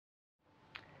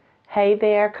Hey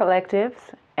there, collectives,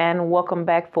 and welcome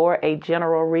back for a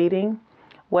general reading.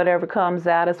 Whatever comes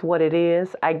out is what it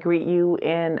is. I greet you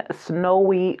in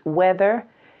snowy weather.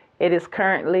 It is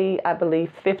currently, I believe,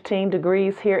 15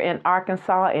 degrees here in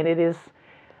Arkansas, and it is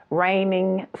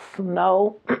raining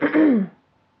snow.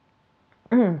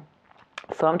 So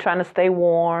I'm trying to stay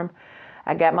warm.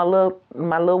 I got my little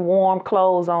warm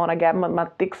clothes on. I got my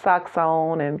thick socks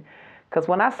on, and because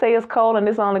when I say it's cold, and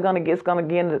it's gonna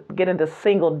get into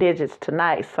single digits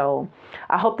tonight. So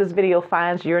I hope this video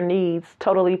finds your needs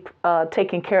totally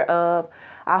taken care of.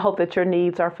 I hope that your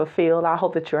needs are fulfilled. I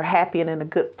hope that you're happy and in a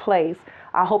good place.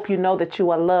 I hope you know that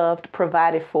you are loved,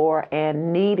 provided for,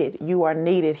 and needed. You are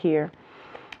needed here.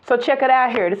 So check it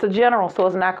out here. It's a general, so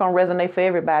it's not going to resonate for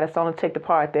everybody. It's only take the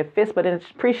part that fits. But in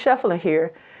pre-shuffling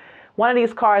here, one of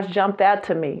these cards jumped out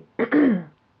to me.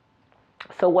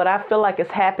 So what I feel like is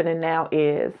happening now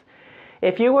is,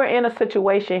 if you were in a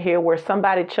situation here where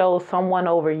somebody chose someone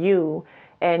over you,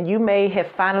 and you may have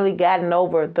finally gotten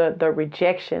over the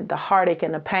rejection, the heartache,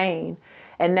 and the pain,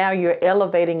 and now you're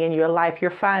elevating in your life,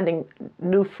 you're finding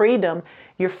new freedom,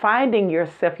 you're finding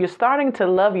yourself, you're starting to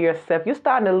love yourself, you're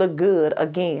starting to look good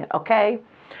again, okay?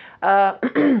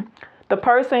 The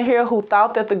person here who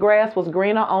thought that the grass was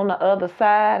greener on the other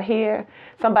side here,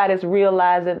 somebody's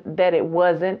realizing that it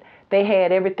wasn't. They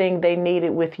had everything they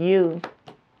needed with you,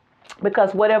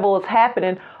 because whatever was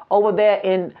happening over there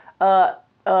in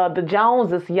the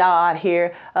Joneses' yard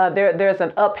here, there's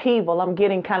an upheaval. I'm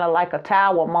getting kind of like a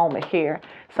tower moment here.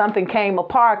 Something came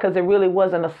apart because it really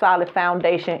wasn't a solid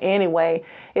foundation anyway.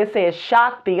 It says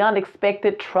shock, the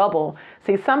unexpected trouble.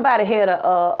 See, somebody had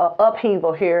a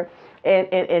upheaval here,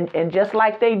 and just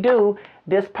like they do,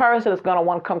 this person is going to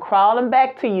want to come crawling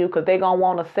back to you because they're going to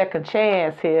want a second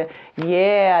chance here.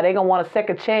 Yeah, they're going to want a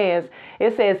second chance.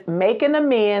 It says making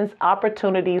amends,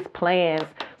 opportunities, plans.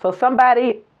 So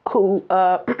somebody who,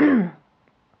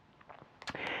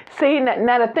 see,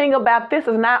 now the thing about this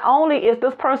is, not only is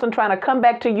this person trying to come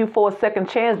back to you for a second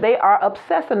chance, they are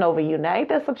obsessing over you. Now, ain't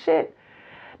that some shit?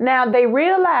 Now, they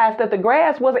realize that the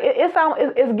grass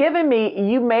it's giving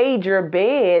me, you made your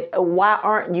bed, why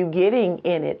aren't you getting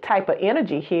in it type of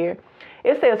energy here.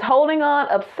 It says holding on,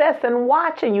 obsessing,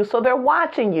 watching you. So they're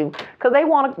watching you because they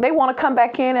want to come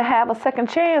back in and have a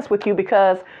second chance with you,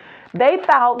 because they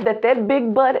thought that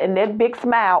big butt and that big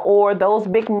smile, or those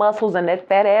big muscles and that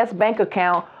fat ass bank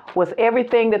account, was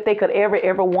everything that they could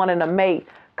ever want in a mate.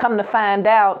 Come to find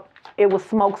out, it was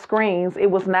smoke screens. It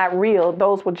was not real.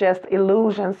 Those were just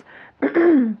illusions.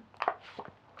 And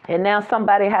now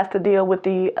somebody has to deal with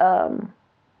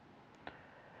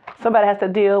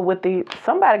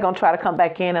somebody going to try to come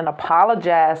back in and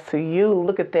apologize to you.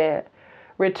 Look at that.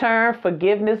 Return,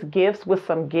 forgiveness, gifts with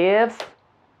some gifts.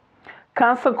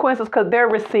 Consequences, because they're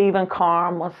receiving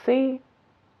karma. See?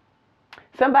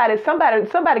 Somebody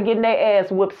getting their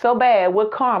ass whipped so bad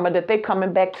with karma that they're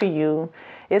coming back to you.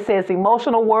 It says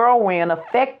emotional whirlwind,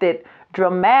 affected,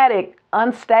 dramatic,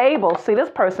 unstable. See, this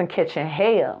person catching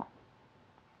hell.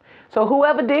 So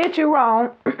whoever did you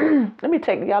wrong, let me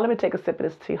take a sip of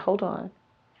this tea. Hold on.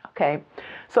 Okay.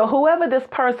 So whoever this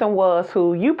person was,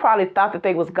 who you probably thought that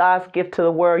they was God's gift to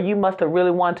the world, you must have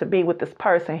really wanted to be with this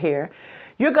person here.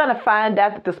 You're going to find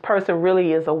out that this person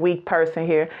really is a weak person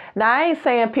here. Now, I ain't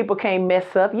saying people can't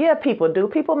mess up. Yeah, people do.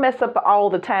 People mess up all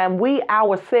the time. We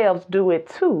ourselves do it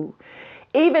too.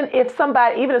 Even if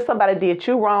somebody did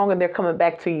you wrong and they're coming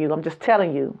back to you, I'm just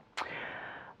telling you.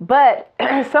 But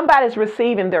somebody's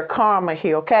receiving their karma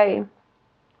here, okay?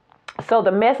 So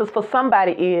the message for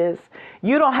somebody is,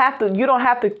 you don't have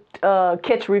to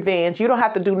catch revenge. You don't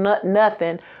have to do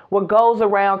nothing. What goes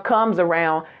around comes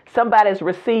around. Somebody's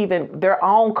receiving their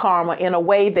own karma in a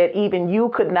way that even you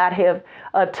could not have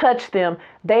touched them.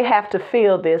 They have to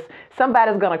feel this.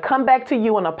 Somebody's going to come back to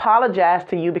you and apologize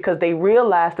to you because they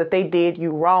realize that they did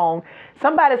you wrong.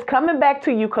 Somebody's coming back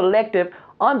to you, collective,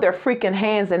 on their freaking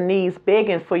hands and knees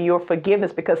begging for your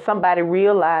forgiveness, because somebody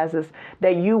realizes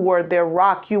that you were their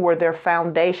rock, you were their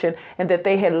foundation, and that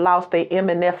they had lost their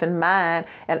MNF in mind,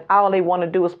 and all they want to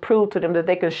do is prove to them that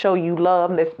they can show you love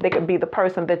and that they can be the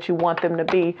person that you want them to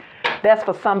be. That's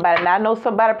for somebody. Now, I know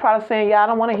somebody probably saying, yeah, I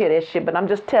don't want to hear that shit, but I'm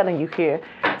just telling you here.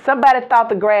 Somebody thought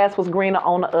the grass was greener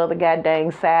on the other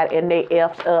goddamn side, and they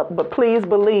effed up. But please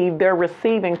believe they're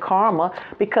receiving karma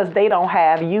because they don't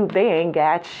have you. They ain't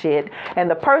got shit. And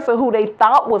the person who they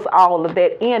thought was all of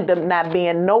that ended up not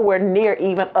being nowhere near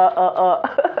even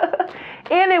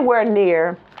anywhere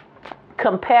near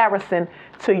comparison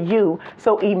to you.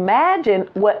 So imagine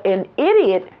what an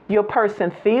idiot your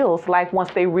person feels like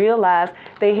once they realize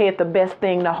they had the best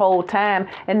thing the whole time,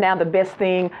 and now the best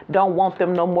thing don't want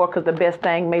them no more because the best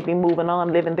thing may be moving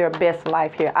on, living their best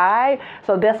life here.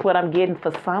 So that's what I'm getting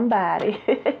for somebody.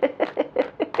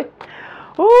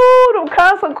 Ooh, them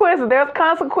consequences. There's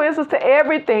consequences to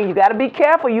everything. You got to be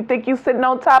careful. You think you sitting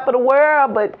on top of the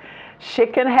world, but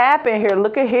shit can happen here.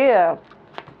 Look at here.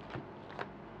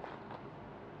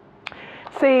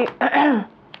 See,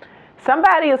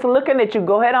 somebody is looking at you.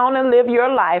 Go ahead on and live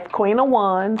your life. Queen of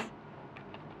Wands.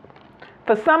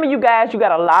 For some of you guys, you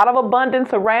got a lot of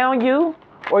abundance around you,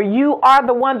 or you are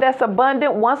the one that's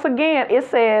abundant. Once again, it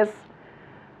says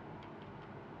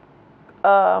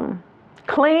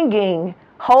clinging,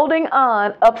 holding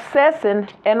on, obsessing,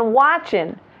 and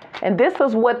watching. And this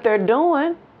is what they're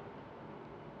doing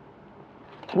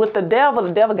with the devil.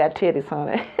 The devil got titties,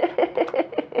 honey.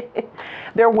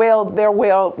 They're well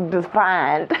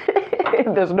defined.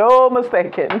 There's no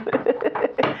mistaking.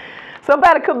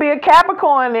 Somebody could be a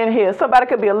Capricorn in here. Somebody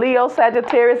could be a Leo,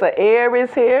 Sagittarius, or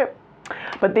Aries here.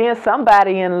 But then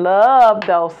somebody in love,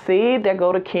 though, see, there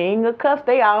go the King of Cups.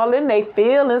 They all in their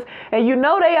feelings. And you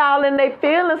know they all in their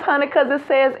feelings, honey, because it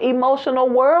says emotional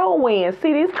whirlwind.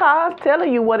 See, these cards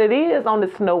telling you what it is on the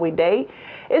snowy day.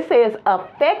 It says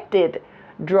affected,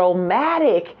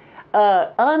 dramatic,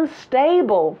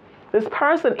 unstable. This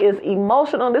person is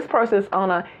emotional. This person is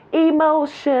on an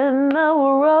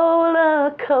emotional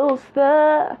roller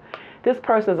coaster. This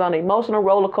person is on an emotional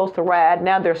roller coaster ride.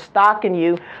 Now they're stalking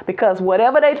you because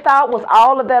whatever they thought was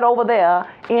all of that over there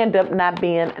end up not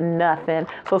being nothing.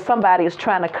 So somebody is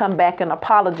trying to come back and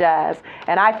apologize.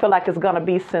 And I feel like it's going to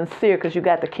be sincere because you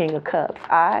got the King of Cups.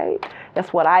 All right?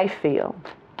 That's what I feel.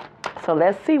 So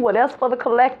let's see what else for the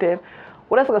collective.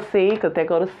 What else we'll see? Because they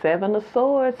go to Seven of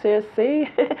Swords here, see?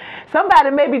 Somebody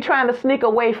may be trying to sneak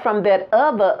away from that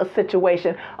other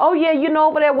situation. Oh, yeah, you know,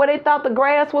 over there where they thought the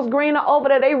grass was greener, over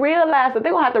there they realized that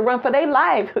they're going to have to run for their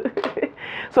life.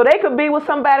 So they could be with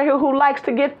somebody who likes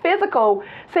to get physical.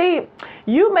 See,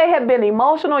 you may have been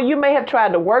emotional. You may have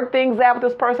tried to work things out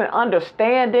with this person,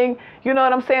 understanding, you know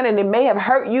what I'm saying? And it may have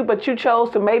hurt you, but you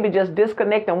chose to maybe just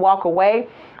disconnect and walk away.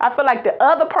 I feel like the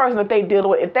other person that they deal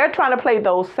with, if they're trying to play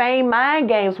those same mind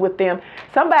games with them,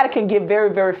 somebody can get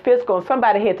very, very physical, and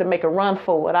somebody had to make a run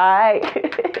for it, all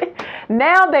right?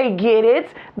 Now they get it.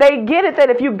 They get it that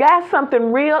if you got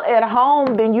something real at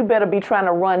home, then you better be trying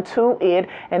to run to it,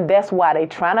 and that's why they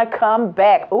trying to come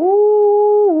back.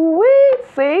 Ooh, we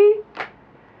see.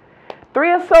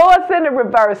 Three of Swords in the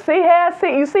reverse.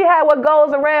 You see how what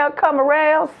goes around come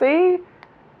around? See?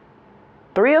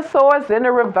 Three of Swords in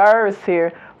the reverse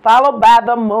here, followed by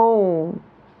the Moon.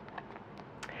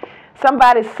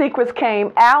 Somebody's secrets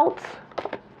came out.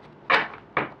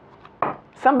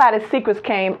 Somebody's secrets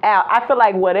came out. I feel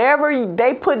like whatever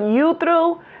they put you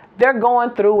through, they're going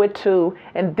through it too.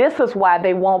 And this is why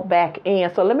they won't back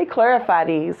in. So let me clarify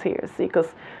these here. See, because,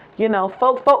 you know,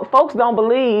 folks don't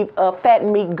believe fat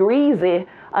meat greasy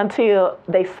until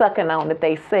they sucking on it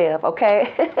themselves,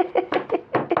 okay?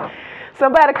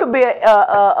 Somebody could be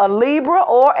a Libra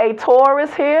or a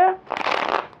Taurus here.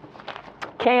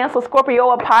 Cancer, Scorpio,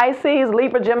 or Pisces,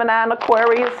 Libra, Gemini, and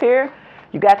Aquarius here.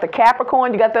 You got the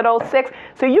Capricorn, you got that old sex.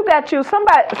 So you got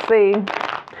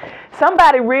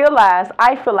somebody realized,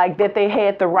 I feel like, that they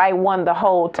had the right one the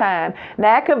whole time.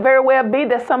 Now, it could very well be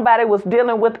that somebody was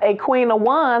dealing with a Queen of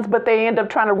Wands, but they end up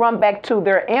trying to run back to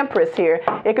their Empress here.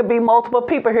 It could be multiple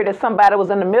people here that somebody was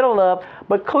in the middle of,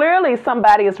 but clearly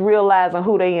somebody is realizing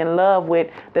who they in love with,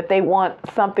 that they want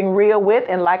something real with.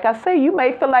 And like I say, you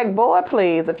may feel like, boy,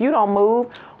 please, if you don't move,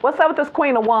 what's up with this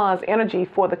Queen of Wands energy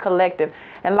for the collective?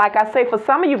 And like I say, for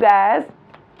some of you guys,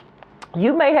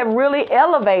 you may have really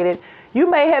elevated. You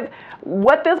may have,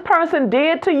 what this person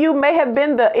did to you may have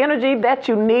been the energy that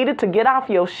you needed to get off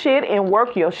your shit and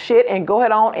work your shit and go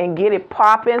ahead on and get it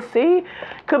popping. See,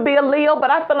 could be a Leo, but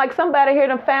I feel like somebody here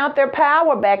done found their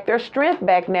power back, their strength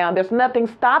back now. There's nothing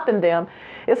stopping them.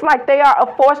 It's like they are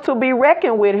a force to be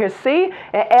reckoned with here, see?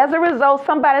 And as a result,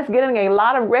 somebody's getting a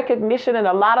lot of recognition and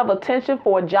a lot of attention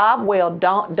for a job well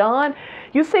done.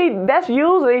 You see, that's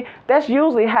usually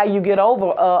how you get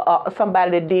over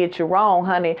somebody that did you wrong,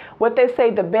 honey. What they say,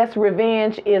 the best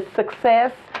revenge is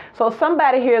success. So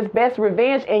somebody here is best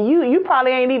revenge, and you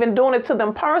probably ain't even doing it to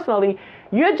them personally.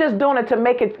 You're just doing it to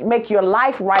make your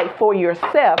life right for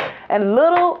yourself. And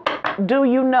little do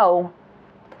you know,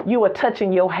 you are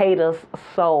touching your hater's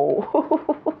soul.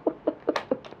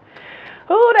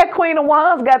 Ooh, that Queen of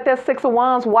Wands got that Six of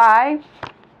Wands. Why?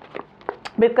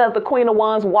 Because the Queen of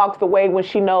Wands walks away when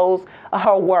she knows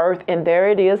her worth. And there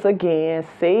it is again.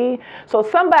 See? So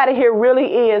somebody here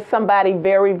really is somebody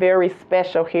very, very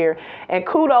special here. And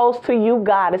kudos to you,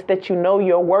 goddess, that you know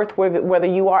your worth, whether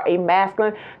you are a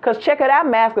masculine. Because check it out,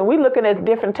 masculine. We're looking at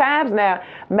different times now.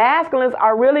 Masculines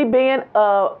are really being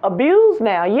abused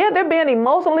now. Yeah, they're being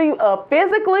emotionally,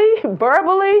 physically,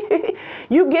 verbally.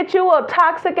 You get you a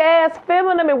toxic ass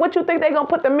feminine, and what you think they're going to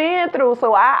put the men through.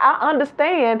 So I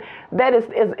understand that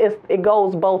it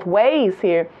goes both ways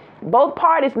here. Both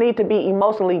parties need to be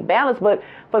emotionally balanced, but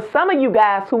for some of you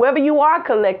guys, whoever you are,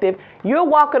 collective, you're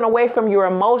walking away from your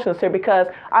emotions here because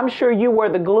I'm sure you were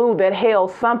the glue that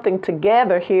held something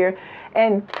together here.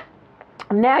 And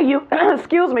now you,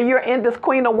 excuse me, you're in this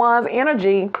Queen of Wands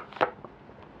energy,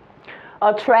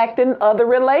 attracting other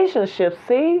relationships.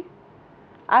 See?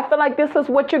 I feel like this is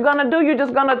what you're going to do. You're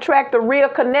just going to attract the real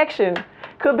connection.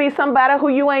 Could be somebody who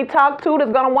you ain't talked to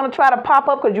that's going to want to try to pop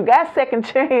up because you got second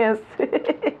chance.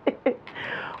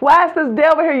 Why is this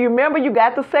devil here? You remember you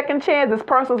got the second chance. This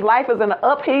person's life is in an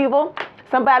upheaval.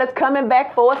 Somebody's coming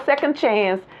back for a second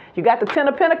chance. You got the Ten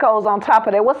of Pentacles on top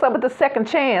of that. What's up with the second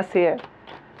chance here?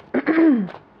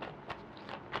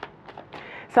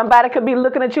 Somebody could be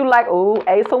looking at you like, ooh,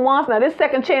 Ace of Wands. Now, this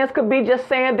second chance could be just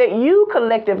saying that you,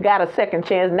 collective, got a second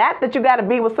chance. Not that you got to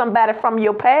be with somebody from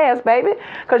your past, baby.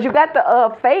 Because you got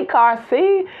the fate card.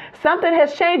 See, something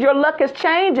has changed. Your luck is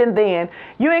changing then.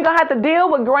 You ain't going to have to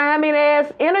deal with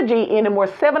grimy-ass energy anymore.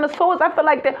 Seven of Swords, I feel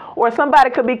like that. Or somebody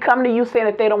could be coming to you saying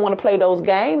that they don't want to play those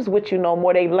games with you no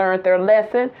more. They learned their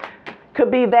lesson. Could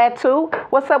be that too.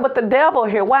 What's up with the devil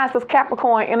here? Why is this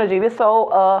Capricorn energy? This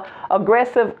so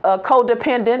aggressive,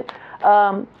 codependent,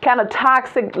 kind of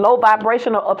toxic, low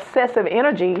vibrational, obsessive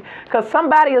energy. Because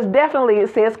somebody is definitely,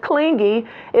 it says clingy.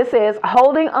 It says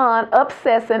holding on,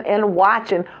 obsessing, and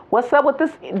watching. What's up with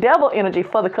this devil energy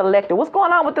for the collective? What's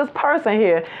going on with this person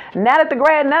here? Now that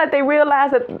they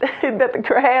realize that, that the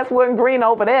grass wasn't green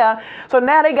over there, so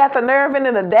now they got the nerve and the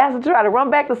audacity to try to run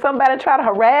back to somebody and try to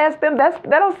harass them. That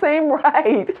don't seem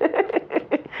right.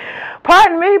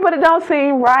 Pardon me, but it don't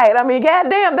seem right. I mean,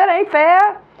 goddamn, that ain't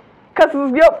fair. Because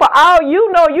for all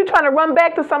you know, you trying to run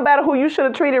back to somebody who you should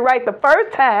have treated right the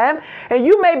first time, and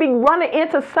you may be running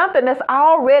into something that's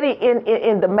already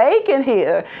in the making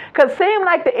here. Because it seems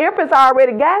like the Empress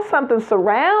already got something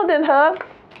surrounding her.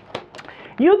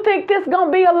 You think this going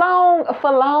to be along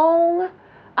for long?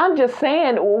 I'm just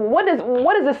saying, what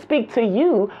does it speak to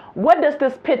you? What does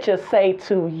this picture say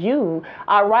to you?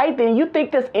 All right, then you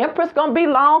think this Empress going to be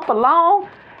long for long?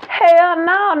 Hell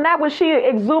no, not when she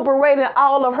exuberating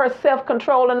all of her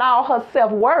self-control and all her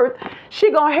self-worth.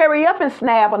 She gonna hurry up and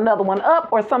snap another one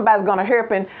up, or somebody's gonna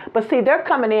hurry. But see, they're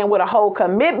coming in with a whole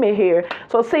commitment here.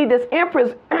 So see, this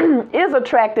Empress is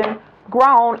attracting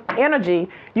grown energy.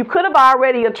 You could have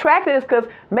already attracted this because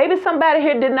maybe somebody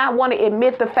here did not want to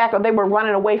admit the fact that they were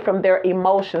running away from their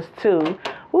emotions too.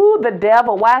 Ooh, the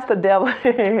devil. Why is the devil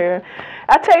here?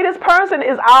 I tell you, this person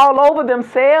is all over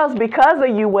themselves because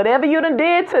of you, whatever you done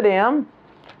did to them.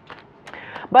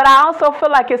 But I also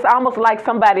feel like it's almost like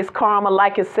somebody's karma,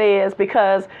 like it says,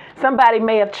 because somebody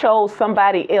may have chose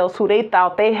somebody else who they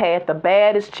thought they had the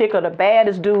baddest chick or the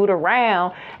baddest dude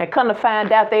around, and come to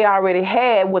find out they already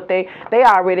had what they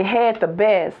already had the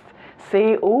best.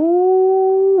 See,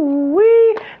 ooh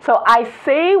wee. So I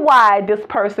see why this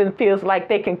person feels like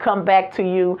they can come back to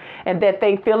you, and that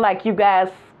they feel like you guys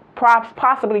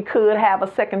possibly could have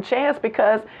a second chance,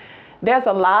 because there's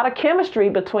a lot of chemistry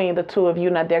between the two of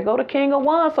you. Now, there go the King of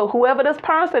Wands. So whoever this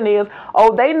person is,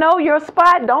 oh, they know your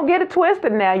spot. Don't get it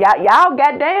twisted now. Y'all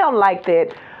got down like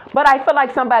that. But I feel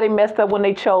like somebody messed up when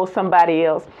they chose somebody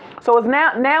else. So it's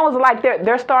now it's like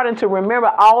they're starting to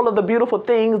remember all of the beautiful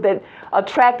things that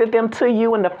attracted them to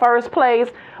you in the first place.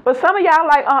 But some of y'all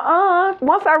like,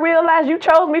 once I realized you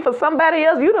chose me for somebody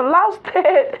else, you done lost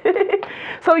it.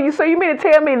 So you mean to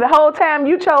tell me the whole time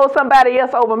you chose somebody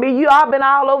else over me, you all been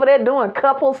all over there doing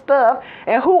couple stuff,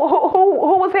 and who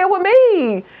was here with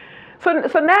me?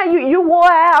 So now you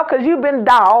wore out because you've been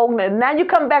dogged, and now you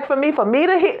come back for me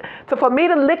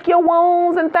to lick your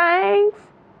wounds and things.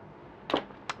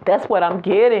 That's what I'm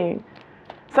getting.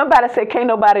 Somebody said, can't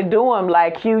nobody do them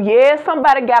like you. Yeah,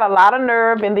 somebody got a lot of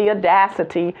nerve and the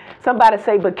audacity. Somebody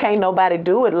say, but can't nobody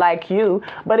do it like you.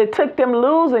 But it took them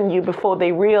losing you before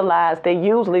they realized that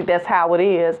usually that's how it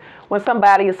is. When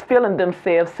somebody is feeling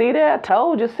themselves. See there? I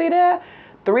told you. See there?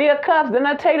 Three of Cups. Didn't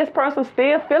I tell you this person's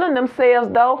still feeling themselves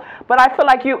though? But I feel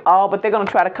like but they're going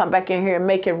to try to come back in here and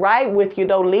make it right with you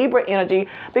though, Libra energy.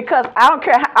 Because I don't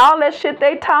care all that shit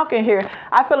they talking here.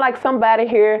 I feel like somebody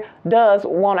here does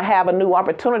want to have a new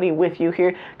opportunity with you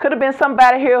here. Could have been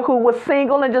somebody here who was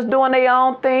single and just doing their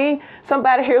own thing.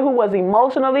 Somebody here who was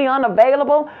emotionally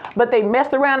unavailable, but they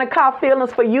messed around and caught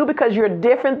feelings for you because you're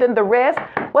different than the rest.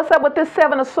 What's up with this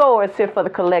Seven of Swords here for the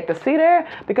collector? See there?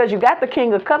 Because you got the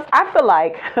King of Cups. I feel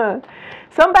like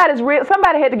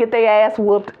somebody had to get their ass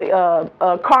whooped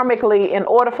karmically in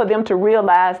order for them to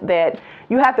realize that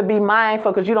you have to be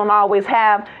mindful, because you don't always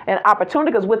have an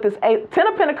opportunity. Because with this Ten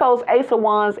of Pentacles, Ace of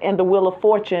Wands, and the Wheel of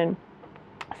Fortune,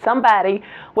 somebody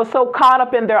was so caught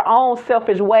up in their own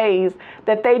selfish ways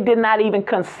that they did not even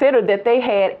consider that they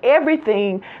had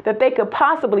everything that they could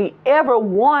possibly ever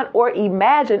want or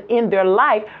imagine in their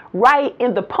life right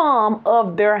in the palm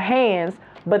of their hands,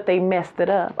 but they messed it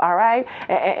up, all right?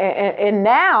 And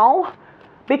now,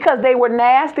 because they were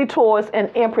nasty towards an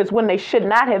empress when they should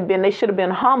not have been, they should have been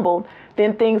humbled,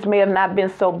 then things may have not been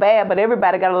so bad. But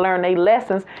everybody got to learn their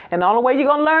lessons. And the only way you're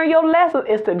going to learn your lessons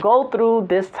is to go through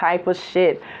this type of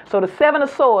shit. So the Seven of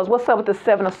Swords, what's up with the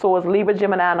Seven of Swords? Libra,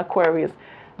 Gemini, and Aquarius.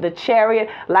 The Chariot,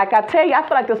 like I tell you, I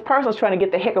feel like this person's trying to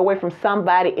get the heck away from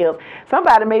somebody else.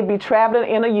 Somebody may be traveling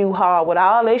in a U-Haul with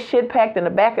all their shit packed in the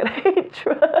back of their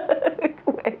truck.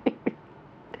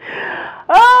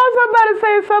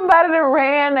 Somebody that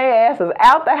ran their asses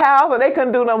out the house and they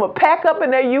couldn't do nothing but pack up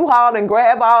in their U-Haul and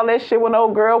grab all that shit when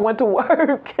old girl went to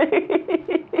work.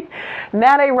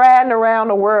 Now they riding around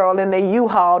the world in their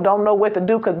U-Haul, don't know what to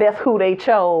do because that's who they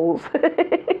chose.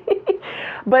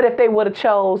 But if they would have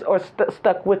chose or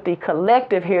stuck with the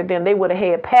collective here, then they would have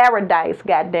had paradise,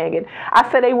 god dang it. I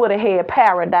said they would have had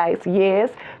paradise,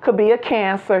 yes. Could be a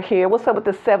Cancer here. What's up with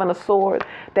the Seven of Swords?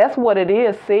 That's what it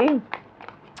is, see?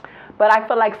 But I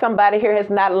feel like somebody here has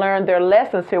not learned their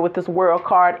lessons here with this World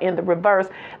card in the reverse.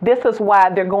 This is why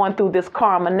they're going through this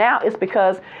karma now. It's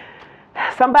because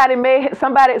somebody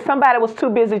was too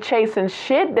busy chasing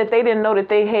shit that they didn't know that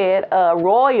they had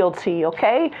royalty,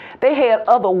 okay? They had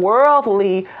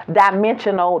otherworldly,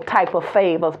 dimensional type of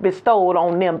favors bestowed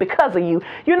on them because of you.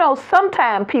 You know,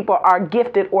 sometimes people are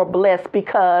gifted or blessed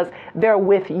because they're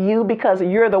with you, because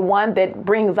you're the one that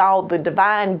brings all the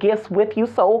divine gifts with you.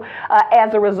 So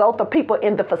as a result, the people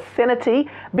in the vicinity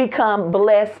become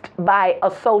blessed by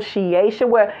association,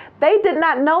 where they did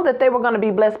not know that they were going to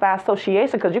be blessed by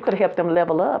association, because you could help them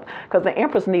level up, because the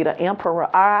empress need an emperor,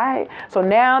 all right? So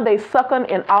now they sucking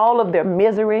in all of their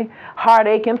misery,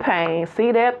 heartache, and pain.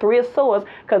 See that? Three of Swords,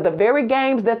 because the very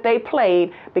games that they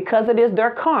played, because it is their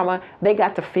karma, they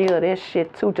got to feel this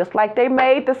shit too, just like they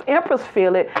made this empress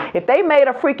feel it. If they made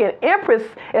a freaking empress,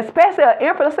 especially an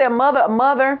empress, let's say a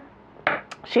mother,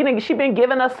 she been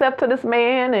giving herself to this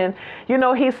man, and you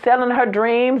know he's selling her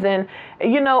dreams, and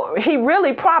you know he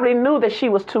really probably knew that she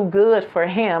was too good for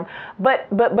him, but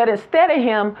instead of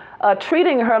him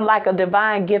treating her like a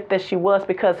divine gift that she was,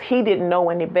 because he didn't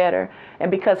know any better, and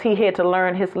because he had to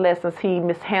learn his lessons, he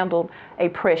mishandled a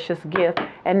precious gift,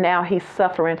 and now he's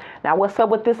suffering. Now what's up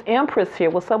with this empress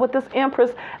here? What's up with this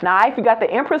empress? Now if you got the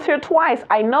empress here twice,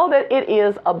 I know that it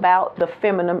is about the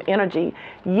feminine energy.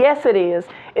 Yes, it is.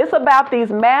 It's about these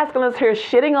masculines here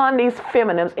shitting on these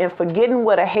feminines and forgetting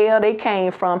where the hell they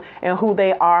came from and who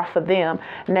they are for them.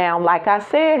 Now, like I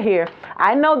said here,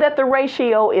 I know that the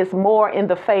ratio is more in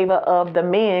the favor of the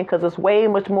men, because there's way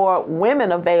much more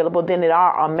women available than there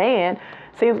are a man.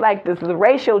 Seems like the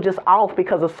ratio just off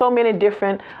because of so many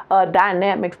different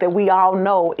dynamics that we all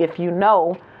know, if you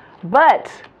know.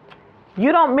 But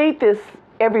you don't meet this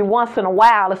every once in a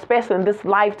while, especially in this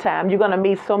lifetime. You're going to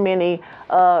meet so many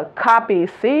copies.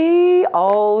 See?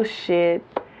 Oh, shit.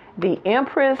 The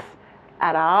Empress,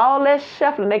 out of all that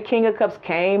shuffling, that King of Cups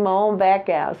came on back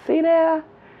out. See there?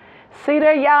 See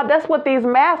there, y'all? That's what these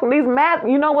masculines,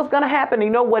 you know what's going to happen? You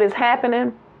know what is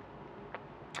happening?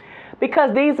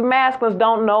 Because these masculines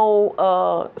don't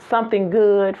know something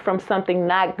good from something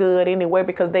not good anyway,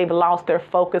 because they've lost their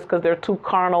focus, because they're too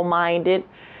carnal minded.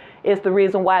 It's the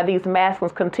reason why these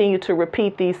masculines continue to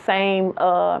repeat these same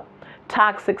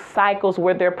toxic cycles,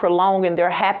 where they're prolonging their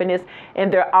happiness,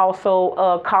 and they're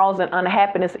also causing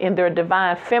unhappiness in their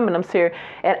divine feminines here.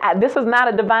 And this is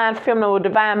not a divine feminine or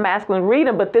divine masculine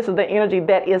reading, but this is the energy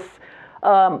that is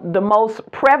the most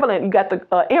prevalent. You got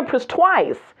the Empress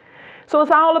twice. So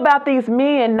it's all about these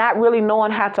men not really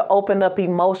knowing how to open up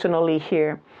emotionally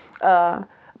here.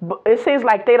 It seems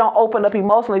like they don't open up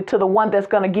emotionally to the one that's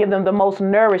going to give them the most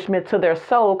nourishment to their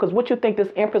soul. Because what you think this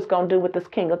Empress going to do with this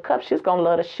King of Cups? She's going to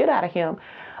love the shit out of him.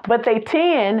 but they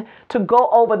tend to go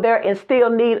over there and still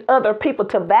need other people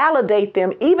to validate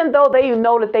them, even though they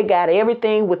know that they got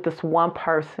everything with this one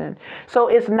person. So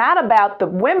it's not about the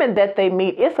women that they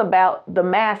meet. It's about the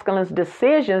masculine's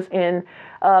decisions in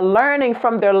learning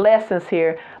from their lessons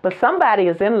here. But somebody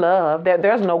is in love.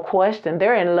 There's no question.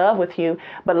 They're in love with you.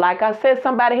 But like I said,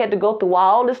 somebody had to go through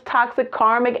all this toxic,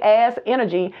 karmic ass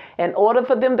energy in order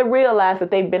for them to realize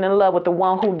that they've been in love with the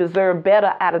one who deserved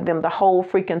better out of them the whole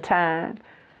freaking time.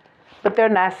 But they're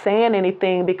not saying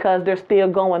anything because they're still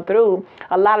going through.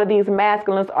 A lot of these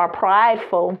masculines are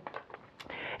prideful.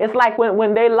 It's like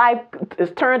when their life is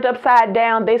turned upside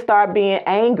down, they start being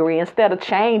angry instead of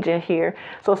changing here.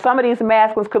 So some of these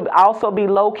masculines could also be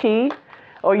low-key.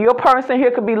 Or your person here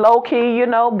could be low-key, you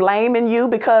know, blaming you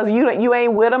because you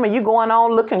ain't with them and you going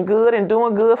on looking good and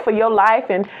doing good for your life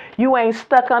and you ain't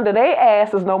stuck under their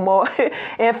asses no more.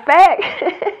 In fact,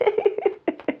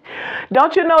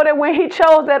 don't you know that when he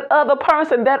chose that other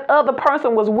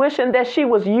person was wishing that she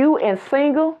was you and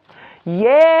single?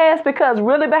 Yes, because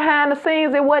really behind the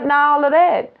scenes, it wasn't all of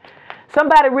that.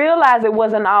 Somebody realized it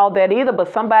wasn't all that either,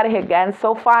 but somebody had gotten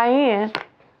so far in.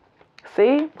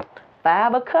 See?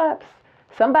 5 of Cups.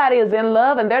 Somebody is in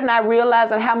love and they're not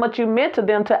realizing how much you meant to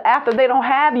them till after they don't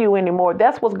have you anymore.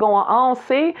 That's what's going on,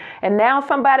 see? And now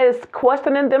somebody is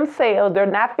questioning themselves. They're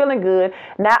not feeling good.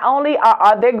 Not only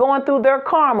are they going through their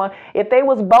karma, if they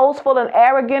was boastful and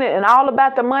arrogant and all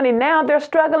about the money, now they're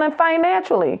struggling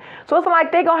financially. So it's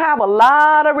like they're going to have a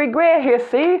lot of regret here,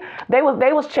 see? They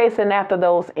was chasing after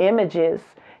those images.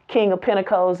 King of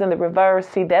Pentacles in the reverse.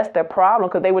 See, that's their problem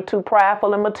because they were too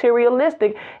prideful and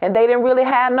materialistic and they didn't really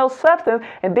have no substance.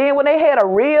 And then when they had a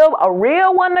real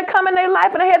one to come in their life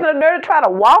and they had the nerve to try to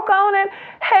walk on it,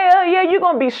 hell yeah, you're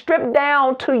going to be stripped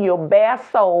down to your bare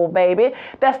soul, baby.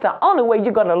 That's the only way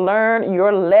you're going to learn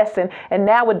your lesson. And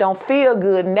now it don't feel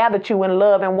good now that you in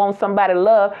love and want somebody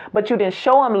love, but you didn't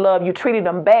show them love. You treated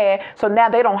them bad. So now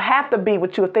they don't have to be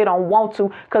with you if they don't want to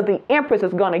because the Empress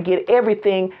is going to get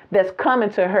everything that's coming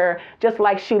to her. Just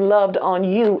like she loved on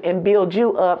you and build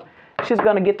you up, she's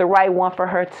going to get the right one for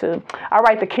her too. All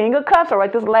right, the King of Cups. All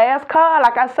right, this last card,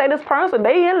 like I say, this person,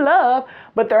 they in love,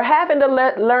 but they're having to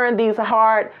learn these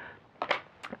hard,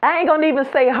 I ain't going to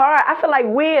even say hard. I feel like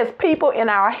we as people in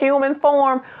our human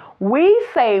form, we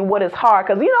say what is hard.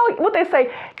 Because you know what they say,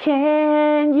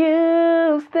 can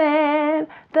you stand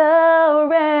the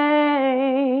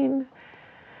rain?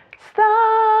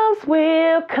 Storms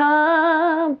will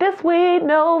come, this we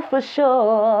know for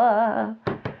sure.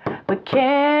 But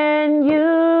can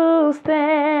you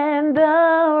stand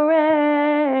the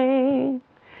rain?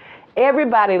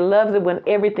 Everybody loves it when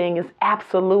everything is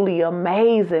absolutely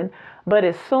amazing. But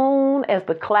as soon as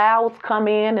the clouds come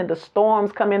in and the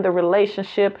storms come in the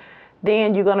relationship,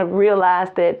 then you're going to realize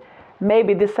that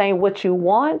maybe this ain't what you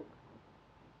want.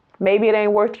 Maybe it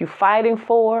ain't worth you fighting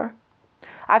for.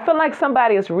 I feel like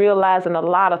somebody is realizing a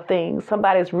lot of things.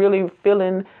 Somebody's really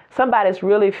feeling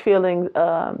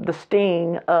the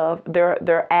sting of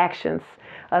their actions.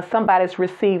 Somebody's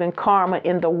receiving karma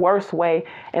in the worst way.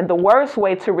 And the worst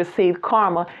way to receive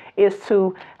karma is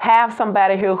to have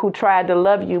somebody here who tried to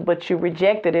love you, but you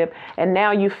rejected it. And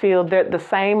now you feel the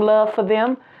same love for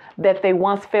them that they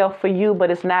once felt for you,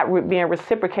 but it's not being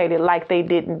reciprocated like they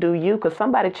didn't do you because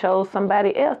somebody chose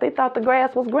somebody else. They thought the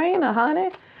grass was greener, honey.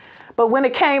 But when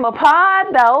it came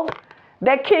apart, though,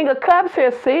 that King of Cups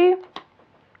here, see?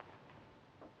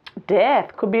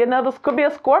 Death. Could be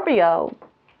a Scorpio.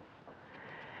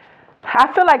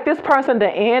 I feel like this person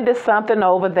done ended something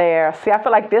over there. See, I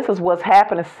feel like this is what's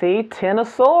happening. See? 10 of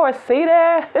Swords. See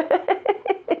there?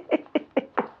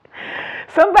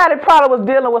 Somebody probably was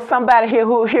dealing with somebody here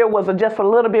who was just a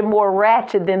little bit more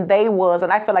ratchet than they was.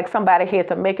 And I feel like somebody had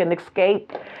to make an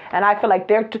escape. And I feel like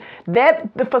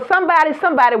for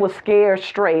somebody was scared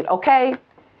straight, okay?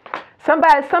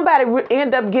 Somebody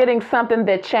end up getting something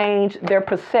that changed their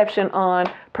perception on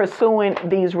pursuing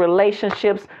these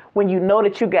relationships when you know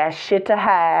that you got shit to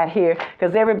hide here.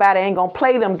 Because everybody ain't going to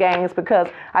play them games because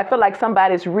I feel like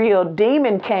somebody's real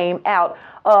demon came out.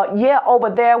 Over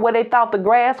there where they thought the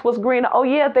grass was greener. Oh,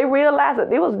 yeah, they realized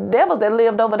that it was devils that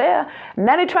lived over there.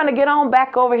 Now they're trying to get on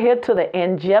back over here to the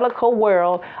angelical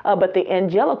world. But the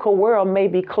angelical world may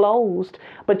be closed.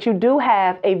 But you do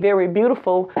have a very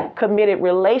beautiful, committed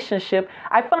relationship.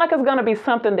 I feel like it's going to be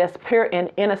something that's pure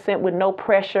and innocent with no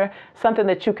pressure. Something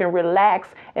that you can relax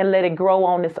and let it grow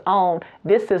on its own.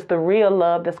 This is the real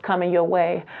love that's coming your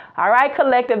way. All right,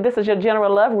 collective, this is your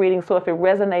general love reading. So if it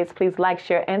resonates, please like,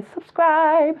 share, and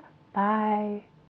subscribe. Bye.